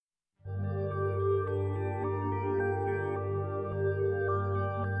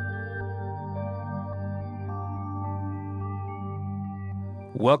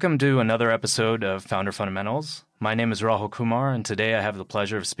Welcome to another episode of Founder Fundamentals. My name is Rahul Kumar, and today I have the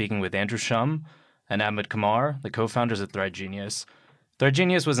pleasure of speaking with Andrew Shum and Ahmed Kamar, the co-founders of ThreadGenius.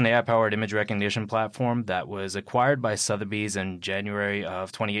 ThreadGenius was an AI-powered image recognition platform that was acquired by Sotheby's in January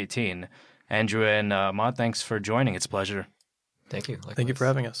of 2018. Andrew and Ahmad, thanks for joining. It's a pleasure. Thank you. Likewise. Thank you for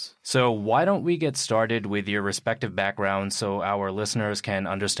having us. So why don't we get started with your respective backgrounds so our listeners can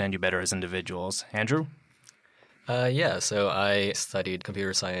understand you better as individuals? Andrew? So I studied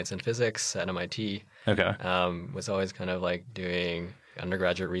computer science and physics at MIT. Okay. Was always kind of like doing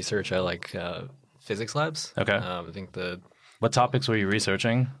undergraduate research at physics labs. Okay. I think What topics were you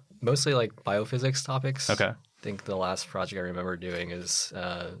researching? mostly like biophysics topics. Okay. I think the last project I remember doing is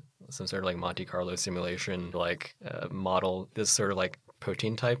some sort of like Monte Carlo simulation, model this sort of like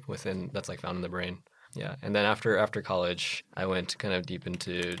protein type that's like found in the brain. Yeah. And then after college, I went kind of deep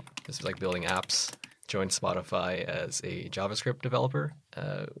into this like building apps. Joined Spotify as a JavaScript developer.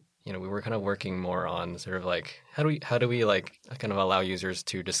 We were kind of working more on sort of like how do we like kind of allow users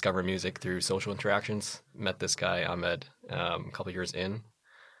to discover music through social interactions. Met this guy Ahmed a couple years in.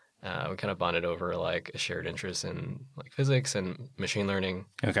 We kind of bonded over like a shared interest in like physics and machine learning.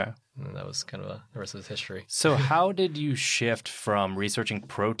 Okay. And that was kind of the rest of the history. So how did you shift from researching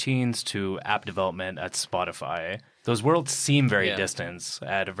proteins to app development at Spotify? Those worlds seem very distant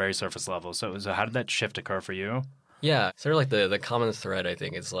at a very surface level. So how did that shift occur for you? Yeah, sort of like the common thread, I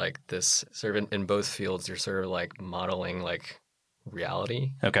think, is like this sort of in both fields, you're sort of like modeling like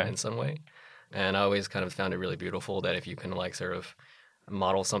reality in some way. And I always kind of found it really beautiful that if you can like sort of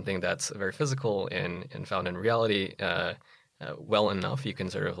model something that's very physical and found in reality well enough, you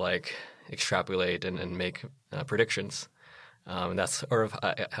can sort of like extrapolate and make predictions. That's sort of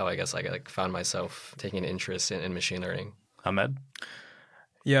how I guess I like found myself taking an interest in machine learning. Ahmed?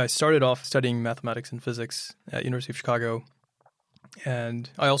 Yeah, I started off studying mathematics and physics at University of Chicago, and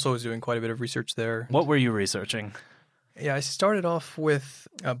I also was doing quite a bit of research there. What were you researching? Yeah, I started off with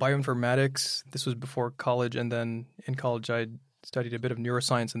bioinformatics. This was before college, and then in college I studied a bit of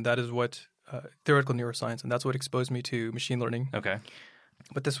neuroscience, and that is what theoretical neuroscience, and that's what exposed me to machine learning. Okay.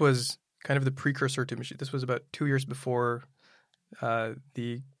 But this was kind of the precursor to machine. This was about 2 years before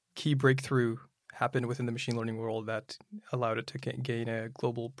the key breakthrough happened within the machine learning world that allowed it to gain a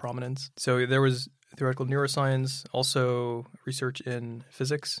global prominence. So there was theoretical neuroscience, also research in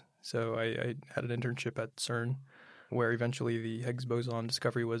physics. So I had an internship at CERN, where eventually the Higgs boson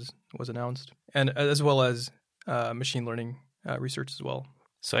discovery was announced, and as well as machine learning research as well.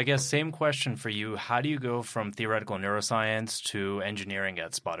 So I guess same question for you. How do you go from theoretical neuroscience to engineering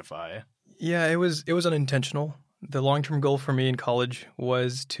at Spotify? Yeah, it was unintentional. The long-term goal for me in college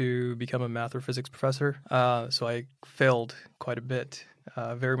was to become a math or physics professor. So I failed quite a bit,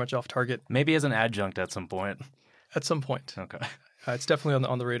 very much off target. Maybe as an adjunct at some point. At some point. Okay. It's definitely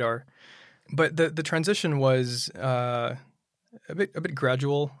on the radar. But the transition was a bit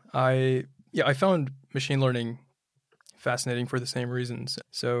gradual. I found machine learning fascinating for the same reasons.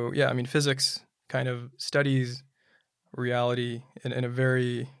 So yeah, I mean, physics kind of studies reality in a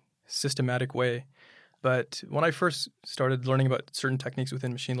very systematic way. But when I first started learning about certain techniques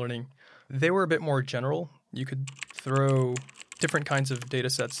within machine learning, they were a bit more general. You could throw different kinds of data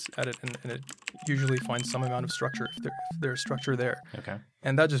sets at it, and it usually finds some amount of structure if there's structure there. Okay.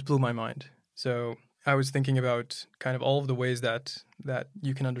 And that just blew my mind. So I was thinking about kind of all of the ways that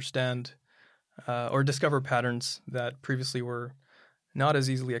you can understand or discover patterns that previously were not as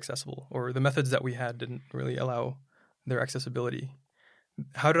easily accessible, or the methods that we had didn't really allow their accessibility.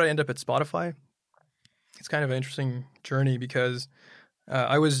 How did I end up at Spotify? It's kind of an interesting journey because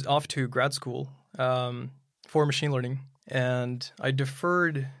I was off to grad school for machine learning, and I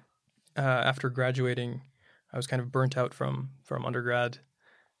deferred after graduating. I was kind of burnt out from undergrad,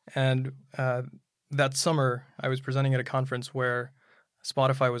 and that summer I was presenting at a conference where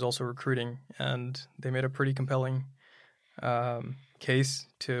Spotify was also recruiting, and they made a pretty compelling case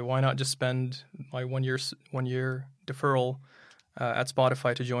to why not just spend my one year deferral at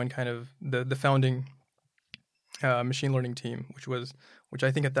Spotify to join kind of the founding machine learning team, which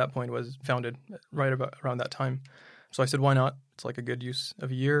I think at that point was founded right about around that time. So I said, why not? It's like a good use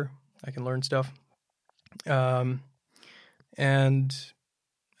of a year. I can learn stuff. And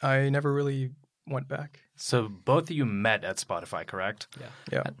I never really went back. So both of you met at Spotify, correct?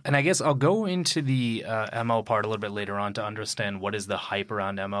 Yeah. And I guess I'll go into the ML part a little bit later on to understand what is the hype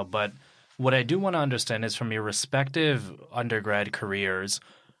around ML. But what I do want to understand is from your respective undergrad careers,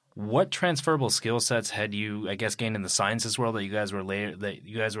 what transferable skill sets had you, I guess, gained in the sciences world that you guys were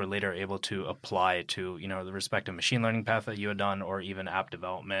later able to apply to, the respective machine learning path that you had done, or even app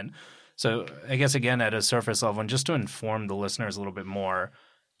development? So I guess again at a surface level, and just to inform the listeners a little bit more,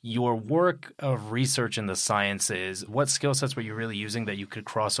 your work of research in the sciences, what skill sets were you really using that you could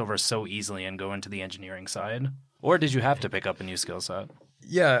cross over so easily and go into the engineering side? Or did you have to pick up a new skill set?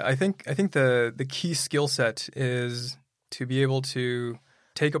 Yeah, I think the key skill set is to be able to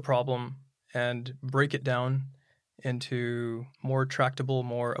take a problem and break it down into more tractable,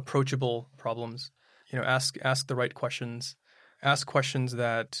 more approachable problems. Ask the right questions. Ask questions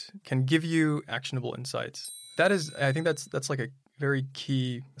that can give you actionable insights. I think that's like a very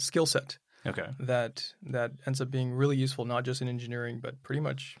key skill set Okay. that ends up being really useful not just in engineering but pretty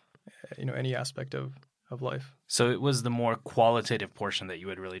much any aspect of life. So it was the more qualitative portion that you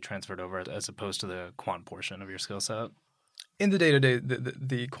had really transferred over as opposed to the quant portion of your skill set? In the day-to-day,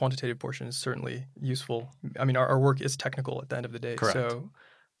 the quantitative portion is certainly useful. I mean, our work is technical at the end of the day. Correct.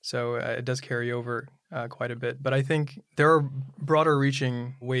 So it does carry over quite a bit. But I think there are broader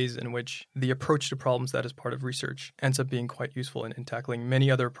reaching ways in which the approach to problems that is part of research ends up being quite useful in tackling many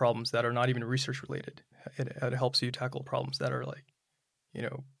other problems that are not even research related. It helps you tackle problems that are like,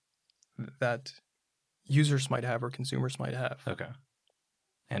 that users might have or consumers might have. Okay.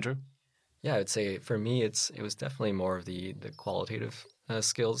 Andrew? Yeah, I would say for me, it was definitely more of the qualitative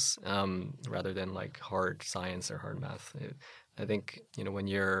skills rather than like hard science or hard math. I think when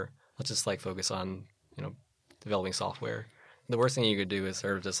let's just like focus on developing software. The worst thing you could do is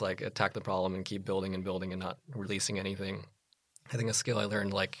sort of just like attack the problem and keep building and building and not releasing anything. I think a skill I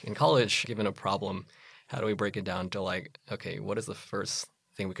learned like in college, given a problem, how do we break it down to like, okay, what is the first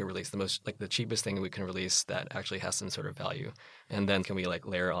thing we can release, the cheapest thing we can release that actually has some sort of value, and then can we like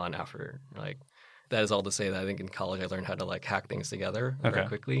layer on after. Like that is all to say that I think in college I learned how to like hack things together very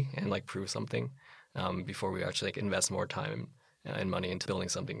quickly and like prove something before we actually like invest more time and money into building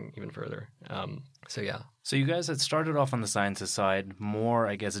something even further. So yeah. So you guys had started off on the sciences side, more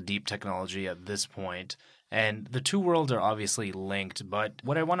I guess deep technology at this point. And the two worlds are obviously linked, but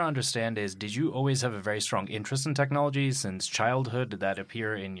what I want to understand is, did you always have a very strong interest in technology since childhood? Did that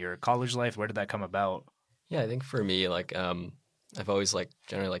appear in your college life? Where did that come about? Yeah, I think for me, like, I've always like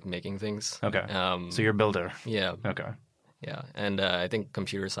generally like making things. Okay. So you're a builder. Yeah, Okay. yeah, and I think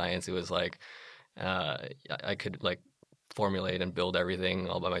computer science, it was like I could like formulate and build everything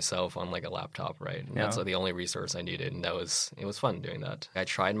all by myself on like a laptop, right? And that's Yeah. like the only resource I needed, and it was fun doing that. I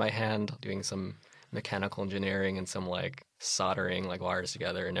tried my hand doing some mechanical engineering and some like soldering like wires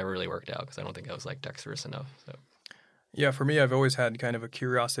together. It never really worked out because I don't think I was like dexterous enough. So Yeah, for me, I've always had kind of a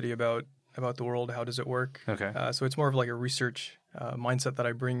curiosity about the world. How does it work? Okay. So it's more of like a research mindset that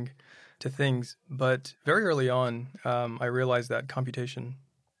I bring to things. But very early on, I realized that computation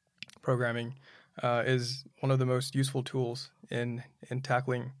programming is one of the most useful tools in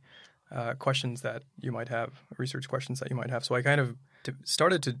tackling questions that you might have, research questions that you might have. So I kind of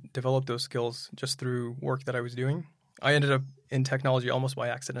started to develop those skills just through work that I was doing. I ended up in technology almost by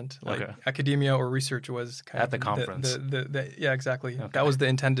accident. Like Okay. academia or research was kind At of the conference. yeah, exactly. Okay. That was the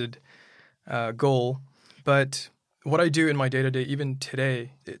intended goal. But what I do in my day to day, even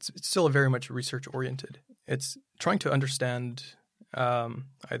today, it's still very much research oriented. It's trying to understand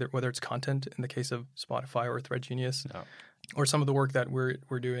either whether it's content in the case of Spotify or ThreadGenius, No. or some of the work that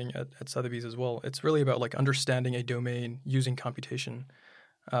we're doing at Sotheby's as well. It's really about like understanding a domain using computation,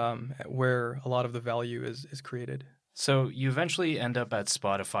 where a lot of the value is created. So you eventually end up at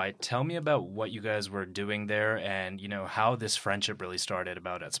Spotify. Tell me about what you guys were doing there and, how this friendship really started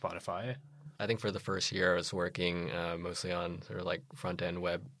about at Spotify. I think for the first year I was working mostly on sort of like front end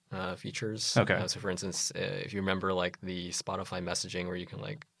web features. Okay. So for instance, if you remember like the Spotify messaging where you can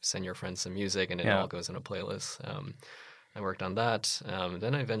like send your friends some music and it Yeah. all goes in a playlist. I worked on that.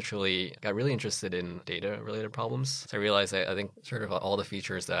 Then I eventually got really interested in data-related problems. So I realized I think sort of all the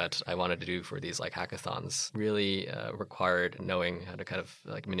features that I wanted to do for these like hackathons really required knowing how to kind of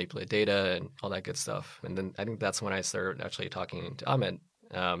like manipulate data and all that good stuff. And then I think that's when I started actually talking to Ahmed.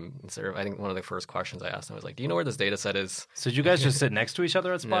 I think one of the first questions I asked him was like, "Do you know where this data set is?" So did you guys just sit next to each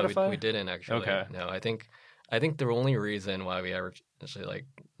other at No, Spotify? we didn't actually. Okay. No, I think the only reason why we ever actually like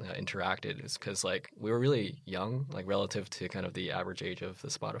interacted is because like we were really young, like relative to kind of the average age of the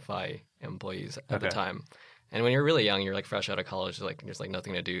Spotify employees at the Okay. time. And when you're really young, you're like fresh out of college, like there's like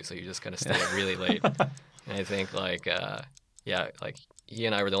nothing to do, so you just kind of stay up really late. And I think like like he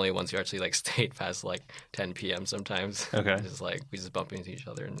and I were the only ones who actually like stayed past like 10 p.m. sometimes. Okay. Just like we just bump into each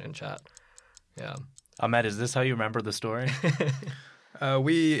other and chat. Yeah. Ahmed, is this how you remember the story?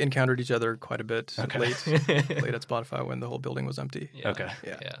 We encountered each other quite a bit Okay. late at Spotify when the whole building was empty. Yeah. Okay.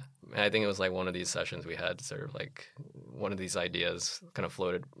 Yeah. Yeah. And I think it was like one of these sessions we had sort of like one of these ideas kind of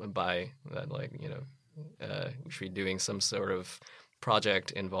floated by that like, we should be doing some sort of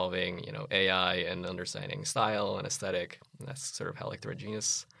project involving, AI and understanding style and aesthetic. And that's sort of how like Thread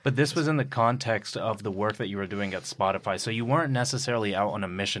Genius. But this was in the context of the work that you were doing at Spotify, so you weren't necessarily out on a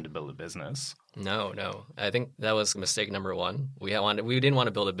mission to build a business. No. I think that was mistake number one. We didn't want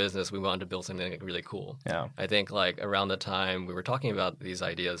to build a business. We wanted to build something like really cool. Yeah. I think like around the time we were talking about these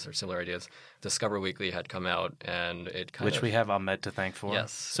ideas or similar ideas, Discover Weekly had come out, and it Which we have Ahmed to thank for.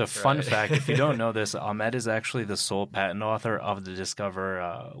 Yes. So fun right. fact, if you don't know this, Ahmed is actually the sole patent author of the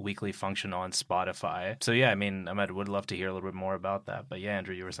Discover Weekly function on Spotify. So yeah, I mean, Ahmed would love to hear a little bit more about that. But yeah,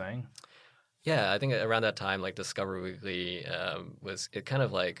 Andrew, you were saying? Yeah, I think around that time, like Discover Weekly it kind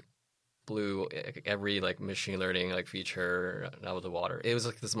of like blew every like machine learning like feature out of the water. It was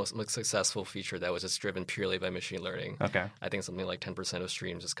like this most successful feature that was just driven purely by machine learning. Okay. I think something like 10% of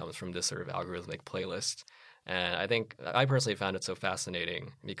streams just comes from this sort of algorithmic playlist. And I think I personally found it so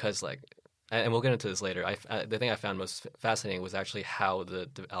fascinating because like, and we'll get into this later. The thing I found most fascinating was actually how the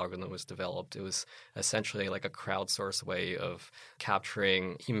algorithm was developed. It was essentially like a crowdsourced way of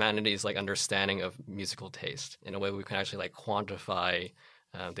capturing humanity's like understanding of musical taste in a way we can actually like quantify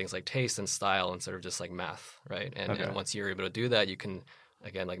things like taste and style and sort of just like math, right? And once you're able to do that, you can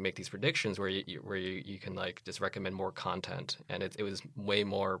again like make these predictions where you can like just recommend more content, and it was way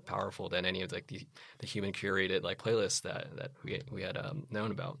more powerful than any of like the human curated like playlists that we had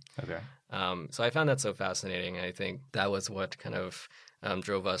known about. Okay. So I found that so fascinating, and I think that was what kind of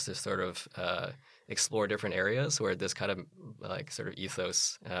drove us to sort of explore different areas where this kind of like sort of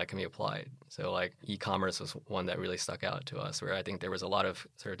ethos can be applied. So like e-commerce was one that really stuck out to us, where I think there was a lot of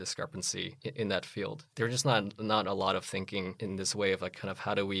sort of discrepancy in that field. There was just not a lot of thinking in this way of like kind of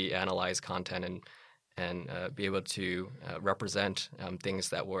how do we analyze content and be able to represent things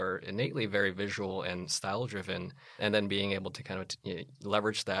that were innately very visual and style driven, and then being able to kind of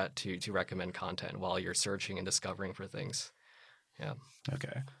leverage that to recommend content while you're searching and discovering for things. Yeah.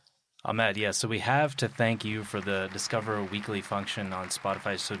 Okay. Ahmed, yeah, so we have to thank you for the Discover Weekly function on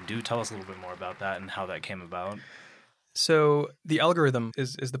Spotify. So do tell us a little bit more about that and how that came about. So the algorithm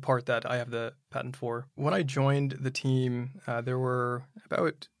is the part that I have the patent for. When I joined the team, there were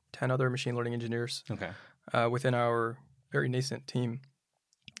about 10 other machine learning engineers within our very nascent team.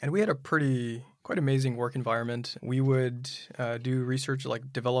 And we had a quite amazing work environment. We would do research,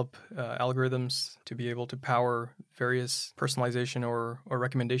 like develop algorithms to be able to power various personalization or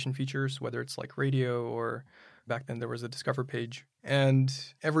recommendation features, whether it's like radio or back then there was a Discover page. And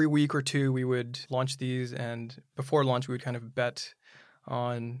every week or two we would launch these, and before launch we would kind of bet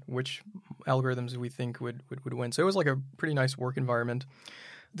on which algorithms we think would win. So it was like a pretty nice work environment.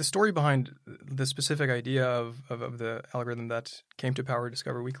 The story behind the specific idea of the algorithm that came to power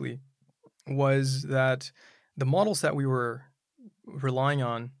Discover Weekly was that the models that we were relying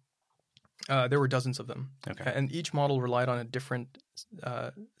on, there were dozens of them. Okay. And each model relied on a different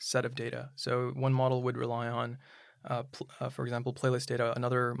set of data. So one model would rely on, for example, playlist data.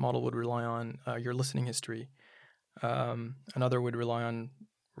 Another model would rely on your listening history. Another would rely on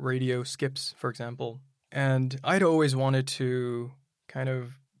radio skips, for example. And I'd always wanted to kind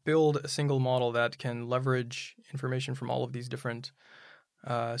of build a single model that can leverage information from all of these different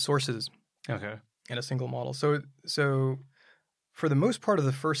sources in a single model. So for the most part of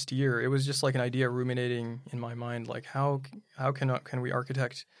the first year, it was just like an idea ruminating in my mind, like how can we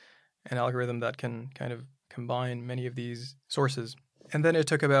architect an algorithm that can kind of combine many of these sources. And then it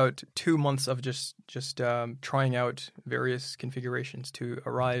took about 2 months of just trying out various configurations to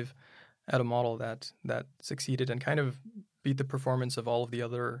arrive at a model that succeeded and kind of beat the performance of all of the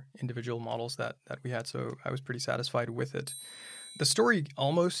other individual models that we had. So I was pretty satisfied with it. The story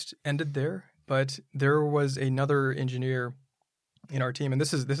almost ended there, but there was another engineer in our team, and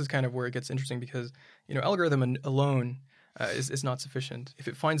this is kind of where it gets interesting because algorithm alone is not sufficient. If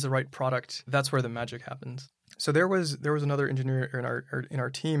it finds the right product, that's where the magic happens. So there was another engineer in our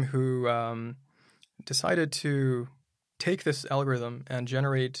team who decided to take this algorithm and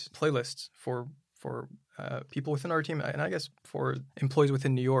generate playlists for people within our team, and I guess for employees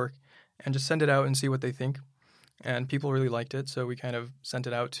within New York, and just send it out and see what they think. And people really liked it, so we kind of sent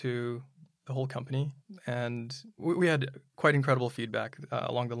it out to the whole company, and we had quite incredible feedback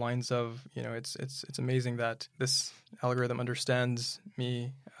along the lines of, it's amazing that this algorithm understands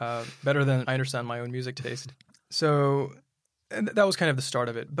me better than I understand my own music taste. So and that was kind of the start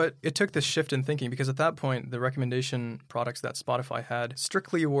of it. But it took this shift in thinking because at that point, the recommendation products that Spotify had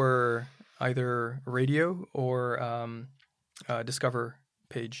strictly were either radio or Discover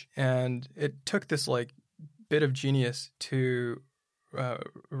page. And it took this like bit of genius to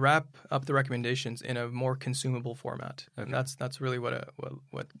wrap up the recommendations in a more consumable format. And that's really what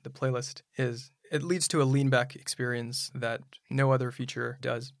the playlist is. it leads to a lean back experience that no other feature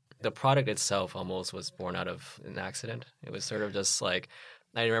does. The product itself almost was born out of an accident. It was sort of just like,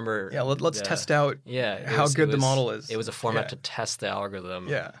 I remember. Yeah, let's test out how good the model is. It was a format to test the algorithm.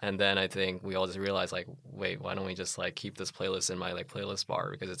 Yeah. And then I think we all just realized, like, wait, why don't we just like keep this playlist in my like playlist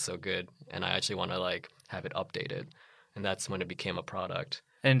bar because it's so good, and I actually want to like have it updated, and that's when it became a product.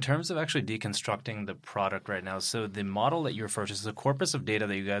 In terms of actually deconstructing the product right now, so the model that you refer to, so the corpus of data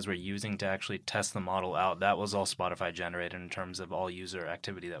that you guys were using to actually test the model out, that was all Spotify generated in terms of all user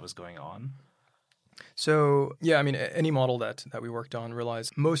activity that was going on? So, yeah, I mean, any model that we worked on relies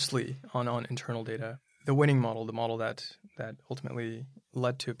mostly on internal data. The winning model, the model that ultimately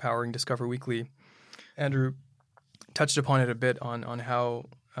led to powering Discover Weekly, Andrew touched upon it a bit on how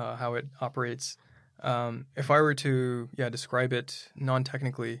it operates. If I were to describe it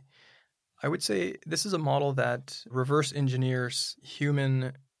non-technically, I would say this is a model that reverse engineers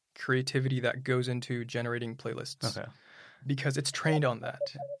human creativity that goes into generating playlists. Okay. Because it's trained on that.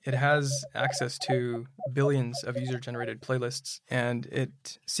 It has access to billions of user-generated playlists, and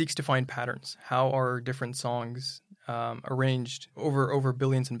it seeks to find patterns. How are different songs arranged over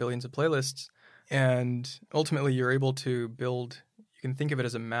billions and billions of playlists? And ultimately, you're able to build, you can think of it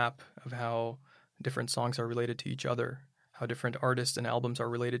as a map of how different songs are related to each other, how different artists and albums are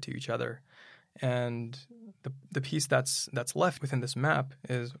related to each other. And the piece that's left within this map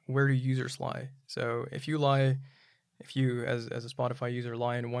is, where do users lie? So if you, as a Spotify user,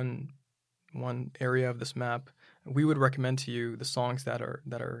 lie in one area of this map, we would recommend to you the songs that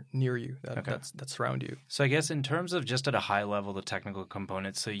are near you, that surround you. So I guess in terms of just at a high level, the technical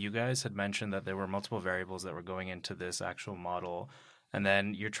components, so you guys had mentioned that there were multiple variables that were going into this actual model, and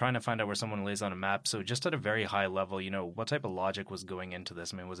then you're trying to find out where someone lays on a map. So just at a very high level, what type of logic was going into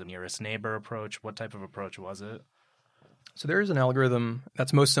this? I mean, was it nearest neighbor approach? What type of approach was it? So there is an algorithm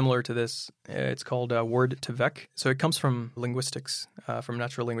that's most similar to this. It's called word-to-vec. So it comes from linguistics, from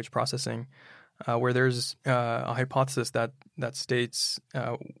natural language processing, where there's a hypothesis that states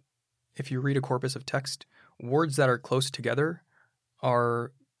if you read a corpus of text, words that are close together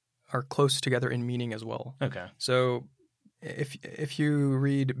are close together in meaning as well. Okay. So if you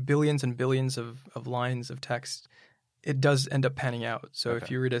read billions and billions of lines of text, it does end up panning out. So if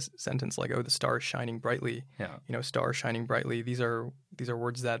you read a sentence like, "Oh, the star is shining brightly," star shining brightly, these are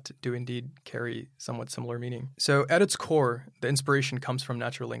words that do indeed carry somewhat similar meaning. So at its core, the inspiration comes from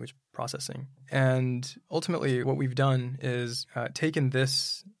natural language processing. And ultimately, what we've done is taken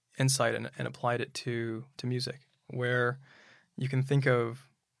this insight and applied it to music, where you can think of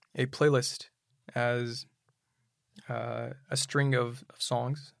a playlist as a string of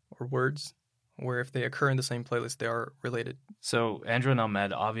songs or words, where if they occur in the same playlist, they are related. So Andrew and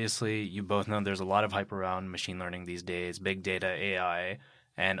Ahmed, obviously you both know there's a lot of hype around machine learning these days, big data, AI.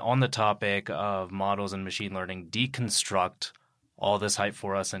 And on the topic of models and machine learning, deconstruct all this hype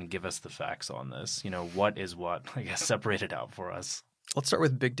for us and give us the facts on this. What is what? I guess separate it out for us. Let's start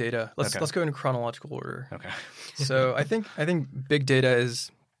with big data. Let's go in chronological order. Okay. So I think big data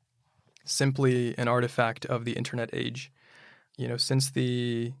is simply an artifact of the internet age. Since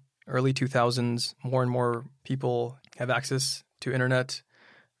the early 2000s, more and more people have access to internet,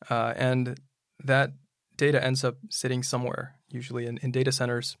 and that data ends up sitting somewhere, usually in data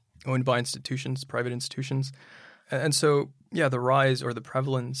centers owned by institutions, private institutions. And so, the rise or the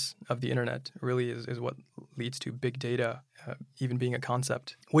prevalence of the internet really is what leads to big data even being a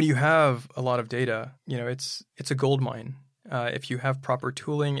concept. When you have a lot of data, it's a gold mine. If you have proper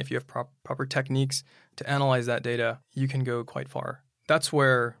tooling, if you have proper techniques to analyze that data, you can go quite far. That's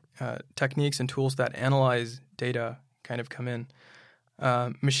where techniques and tools that analyze data kind of come in.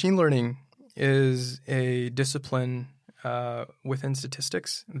 Machine learning is a discipline within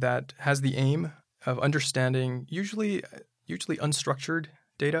statistics that has the aim of understanding usually unstructured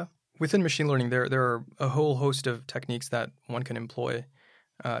data. Within machine learning, there are a whole host of techniques that one can employ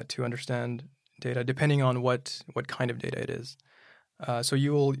to understand data, depending on what kind of data it is.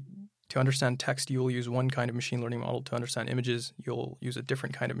 To understand text, you will use one kind of machine learning model. To understand images, you'll use a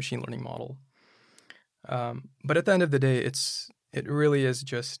different kind of machine learning model. But at the end of the day, it really is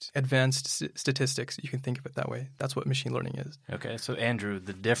just advanced statistics. You can think of it that way. That's what machine learning is. Okay, so Andrew,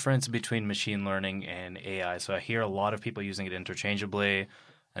 the difference between machine learning and AI. So I hear a lot of people using it interchangeably,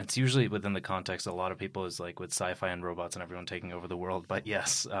 and it's usually within the context a lot of people is like with sci-fi and robots and everyone taking over the world. But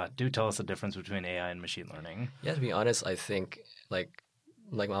yes, do tell us the difference between AI and machine learning. Yeah, to be honest, I think like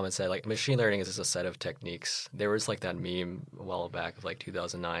Mohammed said, like machine learning is just a set of techniques. There was like that meme a while back of like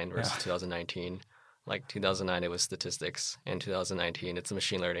 2009 versus 2019. Like 2009, it was statistics, and 2019, it's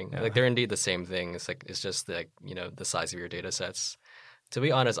machine learning. Yeah. Like they're indeed the same thing. It's just like the size of your data sets. To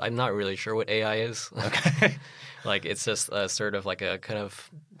be honest, I'm not really sure what AI is. Okay. Like it's just sort of like a kind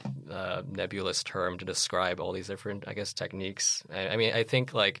of nebulous term to describe all these different, I guess, techniques. I mean, I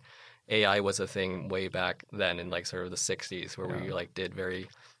think like AI was a thing way back then in like sort of the 60s where we like did very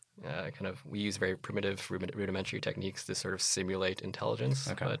we use very primitive rudimentary techniques to sort of simulate intelligence.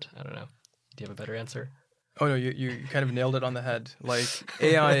 Okay. But I don't know. Do you have a better answer? Oh no, you kind of nailed it on the head. Like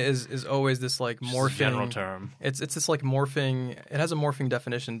AI is always this like Just morphing a general term. It's this like morphing. It has a morphing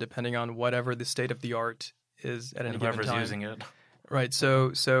definition depending on whatever the state of the art is at any And given whoever's time. using it. Right.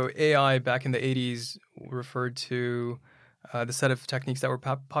 So AI back in the 80s referred to the set of techniques that were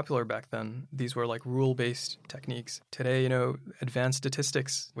popular back then. These were like rule-based techniques. Today, advanced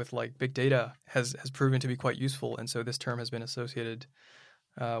statistics with like big data has proven to be quite useful, and so this term has been associated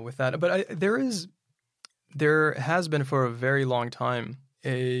with that. But there has been for a very long time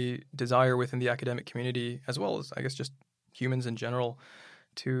a desire within the academic community, as well as I guess just humans in general,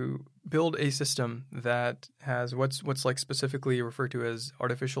 to build a system that has what's like specifically referred to as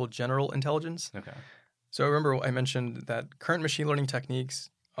artificial general intelligence. Okay. So remember I mentioned that current machine learning techniques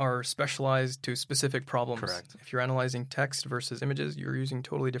are specialized to specific problems. Correct. If you're analyzing text versus images, you're using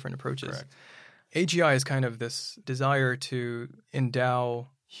totally different approaches. Correct. AGI is kind of this desire to endow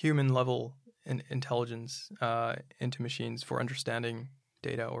human-level intelligence into machines for understanding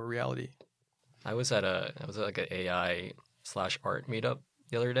data or reality. I was at like an AI/art meetup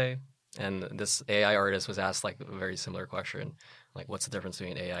the other day, and this AI artist was asked like a very similar question, like what's the difference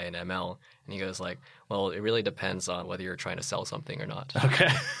between AI and ML? And he goes like, well, it really depends on whether you're trying to sell something or not. Okay.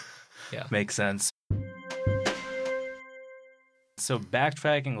 Yeah. Makes sense. So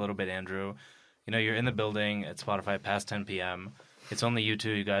backtracking a little bit, Andrew, you're in the building at Spotify past 10 p.m. It's only you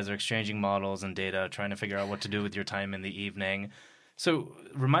two. You guys are exchanging models and data, trying to figure out what to do with your time in the evening. So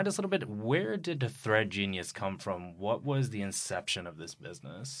remind us a little bit, where did Thread Genius come from? What was the inception of this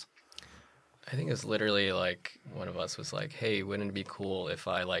business? I think it's literally like one of us was like, hey, wouldn't it be cool if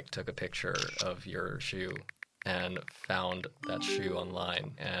I like took a picture of your shoe and found that shoe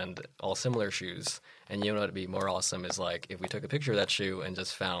online and all similar shoes. And you know what would be more awesome is like if we took a picture of that shoe and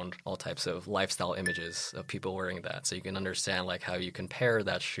just found all types of lifestyle images of people wearing that. So you can understand like how you compare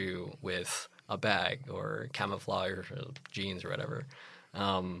that shoe with a bag or camouflage or jeans or whatever.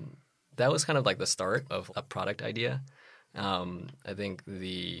 That was kind of like the start of a product idea. I think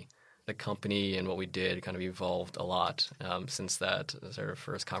the company and what we did kind of evolved a lot since that sort of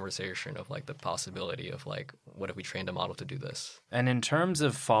first conversation of like the possibility of like, what if we trained a model to do this? And in terms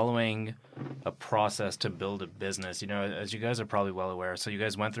of following a process to build a business, as you guys are probably well aware, so you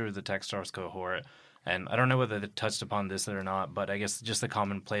guys went through the Techstars cohort, and I don't know whether they touched upon this or not, but I guess just the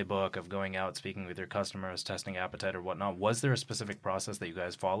common playbook of going out, speaking with your customers, testing appetite or whatnot. Was there a specific process that you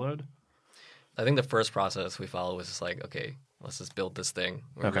guys followed? I think the first process we followed was just like, okay, let's just build this thing,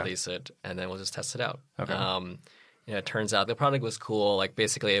 we'll release it, and then we'll just test it out. Okay. It turns out the product was cool. Like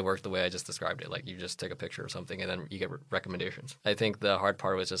basically it worked the way I just described it. Like you just take a picture of something and then you get recommendations. I think the hard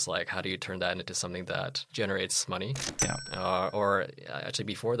part was just like, how do you turn that into something that generates money? Yeah. Or actually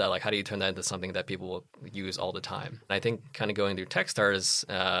before that, like how do you turn that into something that people will use all the time? And I think kind of going through Techstars,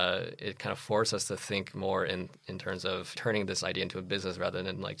 it kind of forced us to think more in terms of turning this idea into a business rather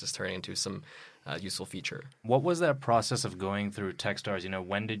than like just turning into some useful feature. What was that process of going through Techstars?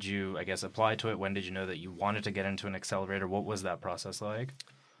 When did you, I guess, apply to it? When did you know that you wanted to get into an accelerator? What was that process like?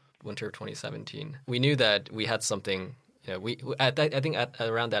 Winter of 2017. We knew that we had something. I think at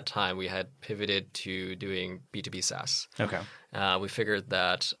around that time we had pivoted to doing B2B SaaS. Okay. We figured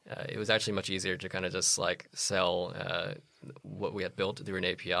that it was actually much easier to kind of just like sell what we had built through an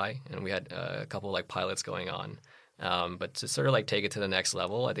API, and we had a couple like pilots going on. But to sort of like take it to the next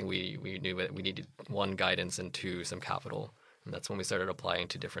level, I think we knew that we needed one, guidance, and two, some capital. And that's when we started applying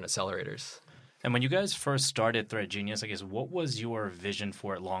to different accelerators. And when you guys first started Thread Genius, I guess, what was your vision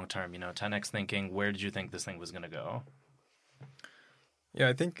for it long term? 10x thinking, where did you think this thing was going to go? Yeah,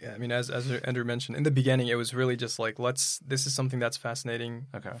 I think, as Andrew mentioned, in the beginning, it was really just like, this is something that's fascinating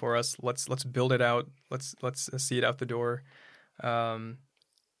for us. Let's build it out. Let's see it out the door.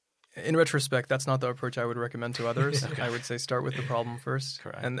 In retrospect, that's not the approach I would recommend to others. I would say start with the problem first.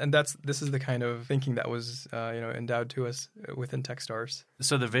 Correct. And this is the kind of thinking that was endowed to us within Techstars.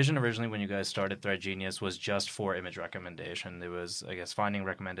 So the vision originally when you guys started Thread Genius was just for image recommendation. It was, I guess, finding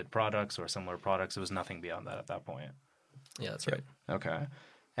recommended products or similar products. It was nothing beyond that at that point. Yeah, that's right. Okay.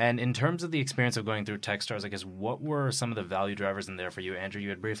 And in terms of the experience of going through Techstars, I guess, what were some of the value drivers in there for you? Andrew, you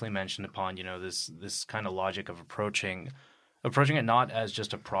had briefly mentioned upon, this kind of logic of approaching it not as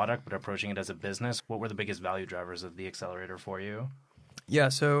just a product, but approaching it as a business. What were the biggest value drivers of the accelerator for you? Yeah,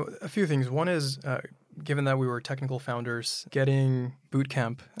 so a few things. One is given that we were technical founders, getting boot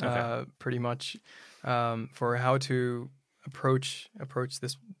camp pretty much for how to approach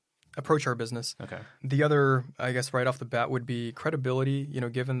our business. Okay. The other, I guess, right off the bat would be credibility.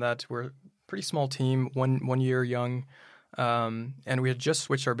 Given that we're a pretty small team, one year young, and we had just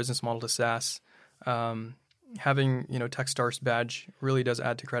switched our business model to SaaS. Having Techstars badge really does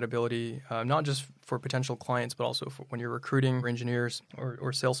add to credibility, not just for potential clients, but also for when you're recruiting engineers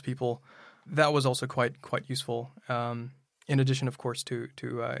or salespeople. That was also quite useful. In addition, of course, to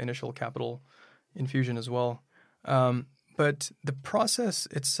initial capital infusion as well. But the process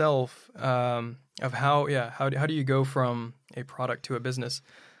itself of how do you go from a product to a business?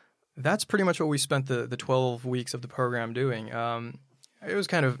 That's pretty much what we spent the 12 weeks of the program doing. It was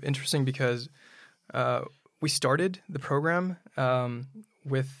kind of interesting because we started the program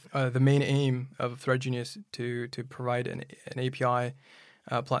with the main aim of ThreadGenius to provide an API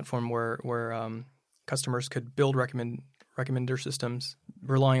platform where customers could build recommender systems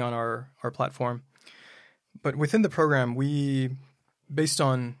relying on our platform. But within the program, we, based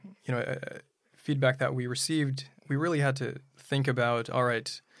on feedback that we received, we really had to think about, all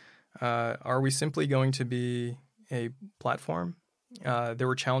right, are we simply going to be a platform? There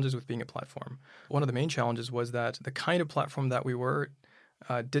were challenges with being a platform. One of the main challenges was that the kind of platform that we were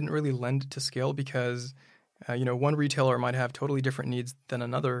didn't really lend to scale because one retailer might have totally different needs than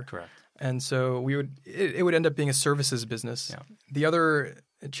another. Correct. And so it would end up being a services business. Yeah. The other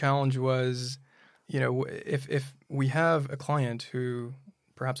challenge was, if we have a client who,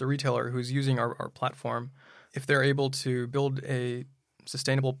 perhaps a retailer who's using our platform, if they're able to build a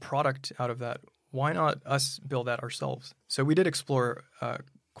sustainable product out of that, why not us build that ourselves? So we did explore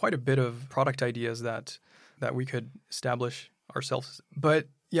quite a bit of product ideas that we could establish ourselves. But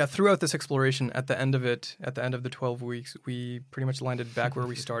yeah, throughout this exploration, at the end of the 12 weeks, we pretty much landed back where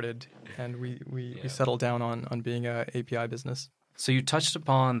we started, and we settled down on being an API business. So you touched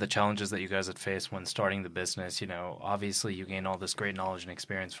upon the challenges that you guys had faced when starting the business. Obviously you gain all this great knowledge and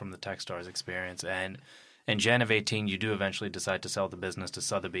experience from the Techstars experience, and in Jan of 2018, you do eventually decide to sell the business to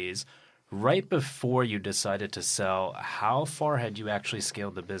Sotheby's. Right before you decided to sell, how far had you actually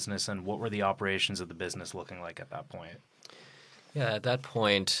scaled the business, and what were the operations of the business looking like at that point? Yeah, at that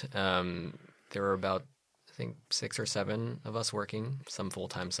point, there were about, I think, 6 or 7 of us working, some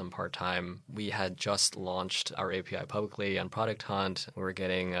full-time, some part-time. We had just launched our API publicly on Product Hunt. We were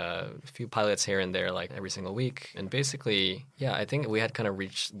getting a few pilots here and there, like every single week. And basically, yeah, I think we had kind of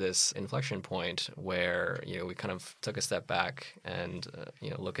reached this inflection point where, we kind of took a step back and,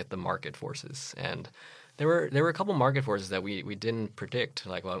 look at the market forces. And there were a couple market forces that we didn't predict,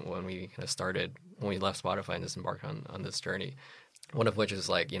 like when we kind of started, when we left Spotify and just embarked on this journey. One of which is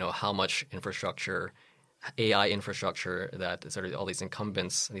like, how much infrastructure, AI infrastructure that sort of all these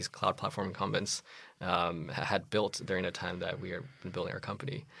incumbents, these cloud platform incumbents, had built during the time that we were building our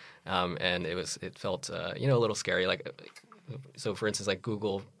company, and it felt a little scary. Like, so for instance, like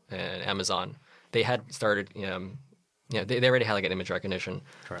Google and Amazon, they had started, they already had like an image recognition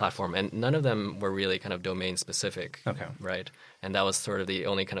platform, and none of them were really kind of domain specific, right? And that was sort of the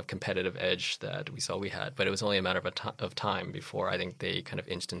only kind of competitive edge that we saw we had. But it was only a matter of time before I think they kind of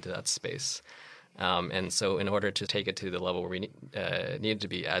inched into that space. And so in order to take it to the level where we needed to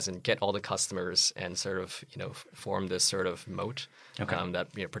be, as in get all the customers and sort of, form this sort of moat that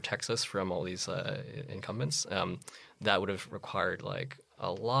protects us from all these incumbents, that would have required like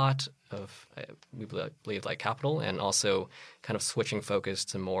a lot of, we believe, like capital, and also kind of switching focus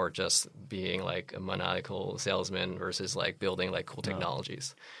to more just being like a maniacal salesman versus like building like cool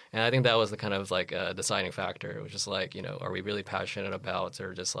technologies. And I think that was the kind of like deciding factor. It was just like, are we really passionate about,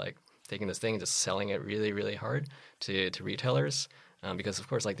 or just like taking this thing and just selling it really, really hard to retailers? Because of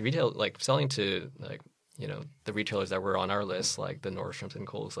course, like the retail, like selling to like, the retailers that were on our list, like the Nordstroms and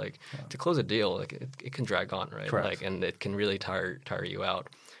Kohl's, like to close a deal, like it can drag on, right? Correct. Like, and it can really tire you out.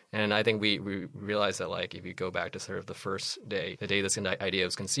 And I think we realized that like if you go back to sort of the first day, the day this idea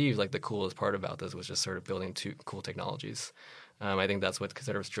was conceived, like the coolest part about this was just sort of building 2 cool technologies. I think that's what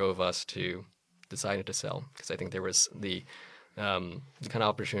sort of drove us to deciding to sell, because I think there was the kind of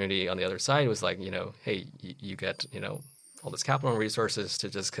opportunity on the other side was like, hey, you get, all this capital and resources to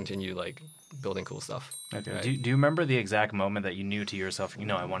just continue like building cool stuff. Okay. Right? Do you remember the exact moment that you knew to yourself,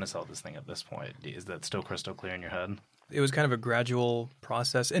 I want to sell this thing at this point? Is that still crystal clear in your head? It was kind of a gradual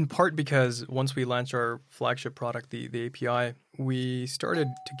process, in part because once we launched our flagship product, the API, we started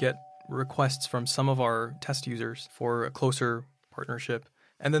to get requests from some of our test users for a closer partnership.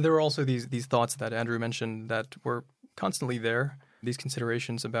 And then there were also these thoughts that Andrew mentioned that were constantly there, these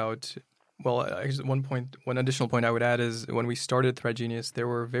considerations about, well, I guess one additional point I would add is when we started ThreadGenius, there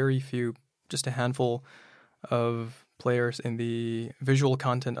were very few just a handful of players in the visual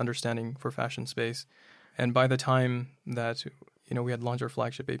content understanding for fashion space. And by the time that we had launched our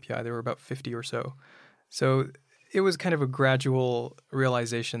flagship API, there were about 50 or so. So it was kind of a gradual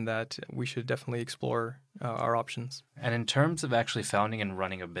realization that we should definitely explore our options. And in terms of actually founding and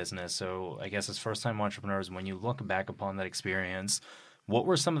running a business, so I guess as first-time entrepreneurs, when you look back upon that experience, what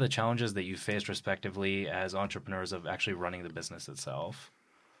were some of the challenges that you faced respectively as entrepreneurs of actually running the business itself?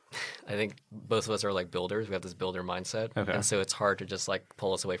 I think both of us are like builders. We have this builder mindset. Okay. And so it's hard to just like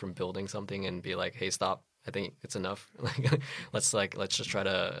pull us away from building something and be like, hey, stop. I think it's enough. Let's just try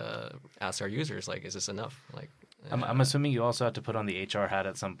to ask our users, like, is this enough? Like, I'm assuming you also had to put on the HR hat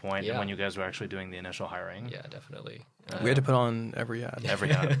at some point Yeah. when you guys were actually doing the initial hiring. yeah, definitely. We had to put on every hat. Every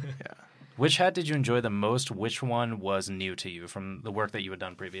hat. Yeah. Which hat did you enjoy the most? Which one was new to you from the work that you had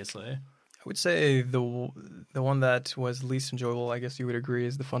done previously? I would say the one that was least enjoyable, I guess you would agree,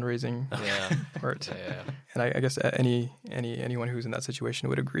 is the fundraising Yeah. part. Yeah. And I guess anyone who's in that situation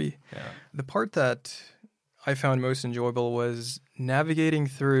would agree. Yeah. The part that I found most enjoyable was navigating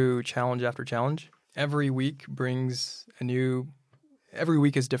through challenge after challenge. Every week brings every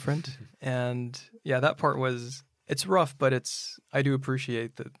week is different. And yeah, that part it's rough, but I do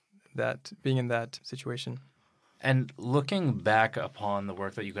appreciate that being in that situation. And looking back upon the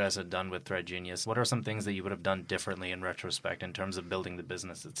work that you guys had done with Thread Genius, what are some things that you would have done differently in retrospect in terms of building the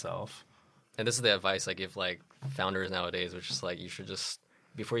business itself? And this is the advice I give like founders nowadays, which is like you should just,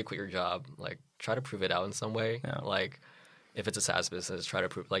 before you quit your job, like try to prove it out in some way. Yeah. Like if it's a SaaS business, try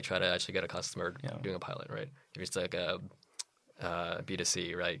to actually get a customer Yeah. doing a pilot, right? If it's like a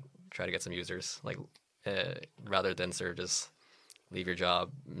B2C, right? Try to get some users, like rather than sort of just leave your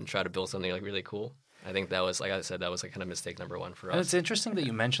job and try to build something like really cool. I think that was, like I said, that was like kind of mistake number one for us. And it's interesting that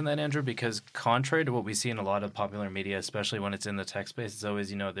you mentioned that, Andrew, because contrary to what we see in a lot of popular media, especially when it's in the tech space, it's always,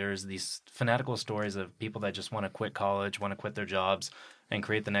 there's these fanatical stories of people that just want to quit college, want to quit their jobs and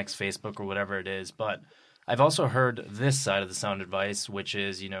create the next Facebook or whatever it is. But I've also heard this side of the sound advice, which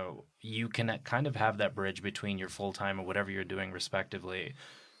is, you can kind of have that bridge between your full-time or whatever you're doing respectively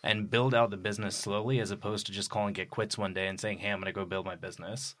and build out the business slowly as opposed to just calling it quits one day and saying, hey, I'm going to go build my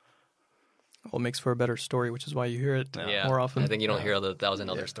business. Well, it makes for a better story, which is why you hear it more often. I think you don't hear the 1,000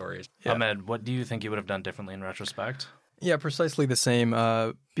 other stories. Yeah. Ahmed, what do you think you would have done differently in retrospect? Yeah, precisely the same.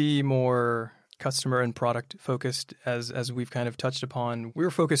 Be more customer and product focused, as we've kind of touched upon. We were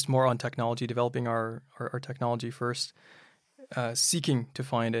focused more on technology, developing our technology first, seeking to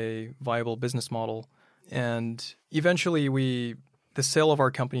find a viable business model. And eventually the sale of our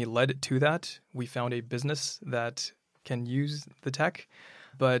company led to that. We found a business that can use the tech.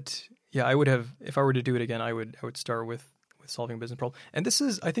 But yeah, I would have, if I were to do it again, I would start with solving a business problem. And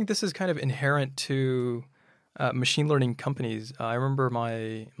I think this is kind of inherent to machine learning companies. I remember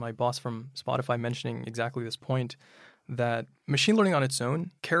my boss from Spotify mentioning exactly this point, that machine learning on its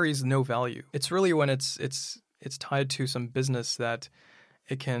own carries no value. It's really when it's tied to some business that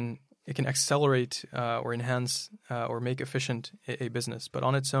it can accelerate or enhance or make efficient a business. But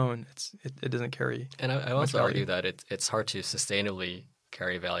on its own, it doesn't carry. And I much also value. argue that it's hard to sustainably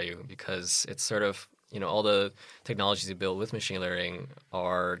carry value because it's sort of, all the technologies you build with machine learning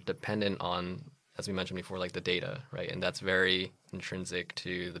are dependent on, as we mentioned before, like the data, right? And that's very intrinsic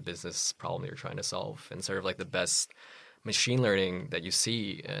to the business problem you're trying to solve. And sort of like the best machine learning that you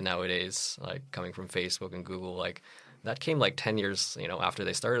see nowadays, like coming from Facebook and Google, like that came like 10 years, after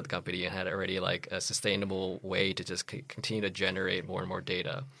they started the company and had already like a sustainable way to just continue to generate more and more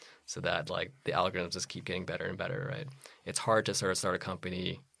data so that like the algorithms just keep getting better and better, right? It's hard to sort of start a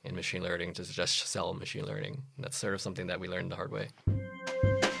company in machine learning to just sell machine learning. That's sort of something that we learned the hard way.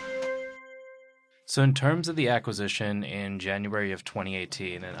 So in terms of the acquisition in January of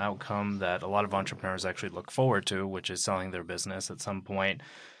 2018, an outcome that a lot of entrepreneurs actually look forward to, which is selling their business at some point.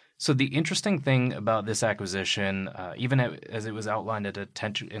 So the interesting thing about this acquisition, even as it was outlined in a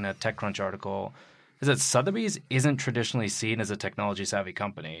TechCrunch article, is that Sotheby's isn't traditionally seen as a technology-savvy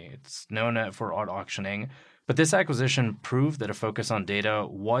company. It's known for art auctioning, but this acquisition proved that a focus on data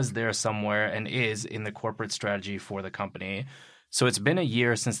was there somewhere and is in the corporate strategy for the company. So it's been a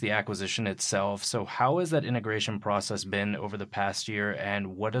year since the acquisition itself. So how has that integration process been over the past year,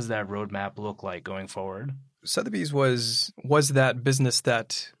 and what does that roadmap look like going forward? Sotheby's was that business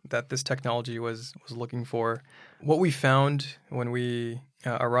that this technology was looking for. What we found when we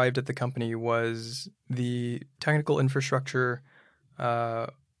arrived at the company was the technical infrastructure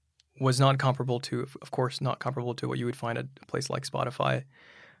was not comparable to, of course, not comparable to what you would find at a place like Spotify.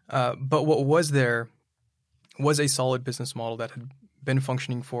 But what was there was a solid business model that had been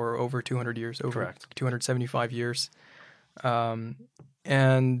functioning for over 200 years, over Correct. 275 years.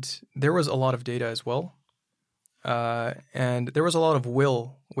 And there was a lot of data as well. And there was a lot of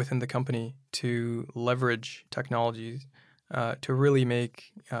will within the company to leverage technologies to really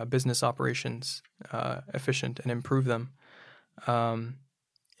make business operations efficient and improve them.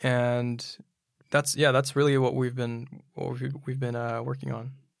 And that's really what we've been working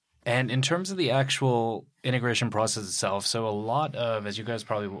on. And in terms of the actual integration process itself, so a lot of, as you guys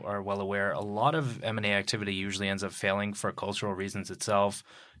probably are well aware, a lot of M&A activity usually ends up failing for cultural reasons itself.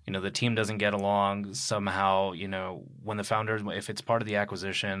 You know, the team doesn't get along somehow. You know, when the founders, if it's part of the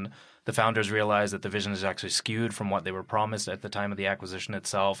acquisition, the founders realize that the vision is actually skewed from what they were promised at the time of the acquisition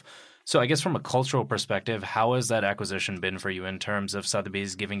itself. So I guess from a cultural perspective, how has that acquisition been for you in terms of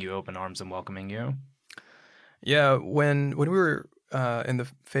Sotheby's giving you open arms and welcoming you? Yeah, when we were in the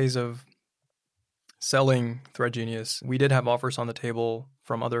phase of selling ThreadGenius, we did have offers on the table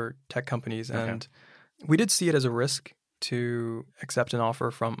from other tech companies, and we did see it as a risk to accept an offer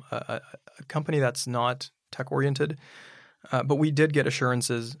from a company that's not tech-oriented. But we did get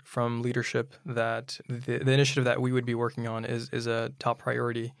assurances from leadership that the initiative that we would be working on is a top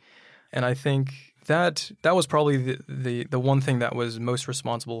priority. And I think that was probably the one thing that was most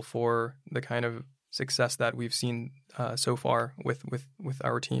responsible for the kind of success that we've seen so far with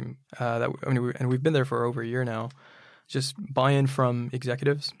our team. And we've been there for over a year now. Just buy-in from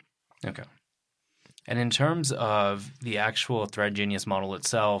executives. Okay. And in terms of the actual ThreadGenius model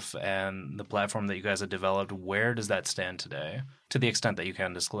itself and the platform that you guys have developed, where does that stand today, to the extent that you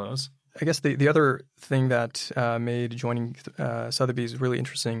can disclose? I guess the other thing that made joining Sotheby's really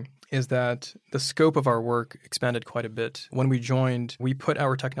interesting is that the scope of our work expanded quite a bit. When we joined, we put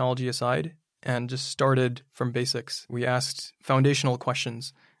our technology aside and just started from basics. We asked foundational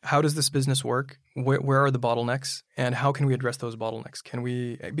questions. How does this business work? Where are the bottlenecks? And how can we address those bottlenecks?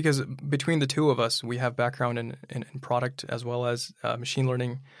 Because between the two of us, we have background in product as well as machine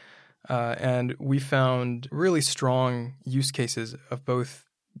learning. And we found really strong use cases of both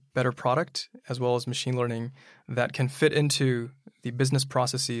better product as well as machine learning that can fit into the business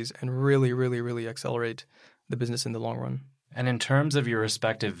processes and really, really, really accelerate the business in the long run. And in terms of your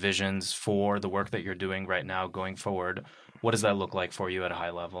respective visions for the work that you're doing right now going forward, what does that look like for you at a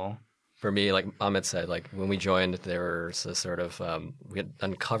high level? For me, like Amit said, like when we joined, there was a sort of we had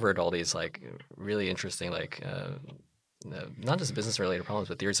uncovered all these like really interesting not just business related problems,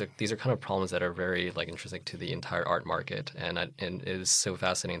 but these are kind of problems that are very like interesting to the entire art market, and it is so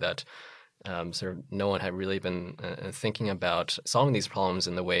fascinating that sort of no one had really been thinking about solving these problems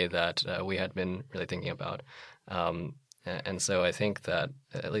in the way that we had been really thinking about. And so I think that,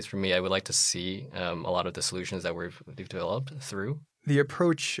 at least for me, I would like to see a lot of the solutions that we've developed through. The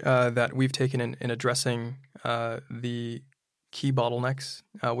approach that we've taken in addressing the key bottlenecks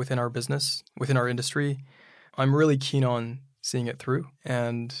within our business, within our industry, I'm really keen on seeing it through.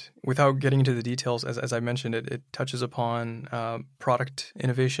 And without getting into the details, as I mentioned, it touches upon product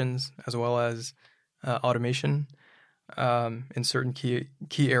innovations as well as automation in certain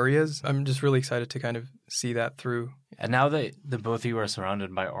key areas. I'm just really excited to kind of see that through. And now that the both of you are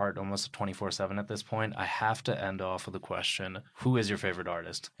surrounded by art almost 24/7 at this point, I have to end off with a question. Who is your favorite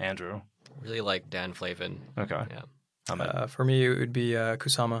artist? Andrew? Really like Dan Flavin. Okay. Yeah. For me, it would be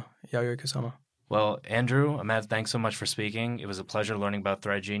Kusama, Yayoi Kusama. Well, Andrew, Ahmed, thanks so much for speaking. It was a pleasure learning about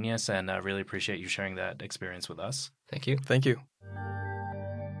ThreadGenius, and I really appreciate you sharing that experience with us. Thank you. Thank you.